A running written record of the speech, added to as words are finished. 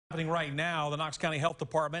Happening right now, the Knox County Health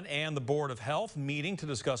Department and the Board of Health meeting to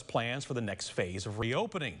discuss plans for the next phase of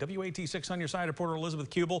reopening. WATE 6 on your side, reporter Elizabeth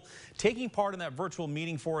Kubel taking part in that virtual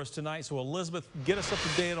meeting for us tonight. So Elizabeth, get us up to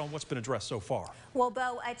date on what's been addressed so far. Well,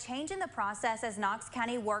 Bo, a change in the process as Knox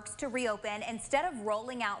County works to reopen. Instead of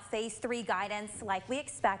rolling out phase 3 guidance like we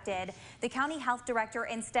expected, the county health director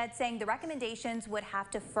instead saying the recommendations would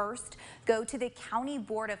have to first go to the county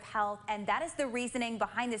Board of Health, and that is the reasoning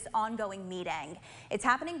behind this ongoing meeting. It's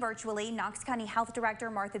happening virtually. Knox County Health Director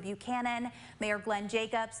Martha Buchanan, Mayor Glenn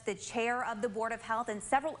Jacobs, the chair of the Board of Health, and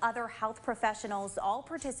several other health professionals all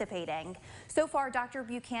participating. So far, Dr.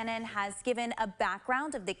 Buchanan has given a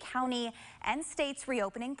background of the county and state's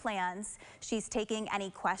reopening plans. She's taking any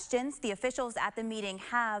questions the officials at the meeting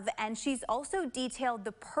have, and she's also detailed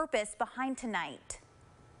the purpose behind tonight.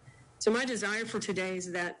 So my desire for today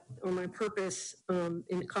is that, or my purpose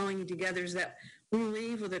in calling you together, is that we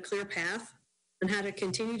leave with a clear path on how to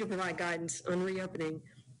continue to provide guidance on reopening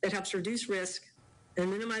that helps reduce risk and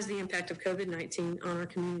minimize the impact of COVID-19 on our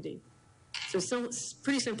community. So it's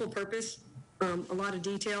pretty simple purpose, a lot of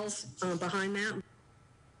details behind that.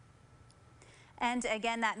 And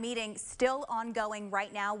again, that meeting still ongoing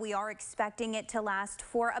right now. We are expecting it to last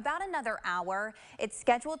for about another hour. It's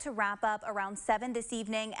scheduled to wrap up around 7 this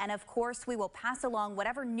evening. And of course, we will pass along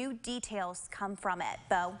whatever new details come from it.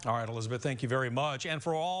 Bo. All right, Elizabeth, thank you very much. And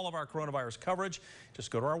for all of our coronavirus coverage, just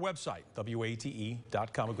go to our website,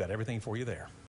 WATE.com. We've got everything for you there.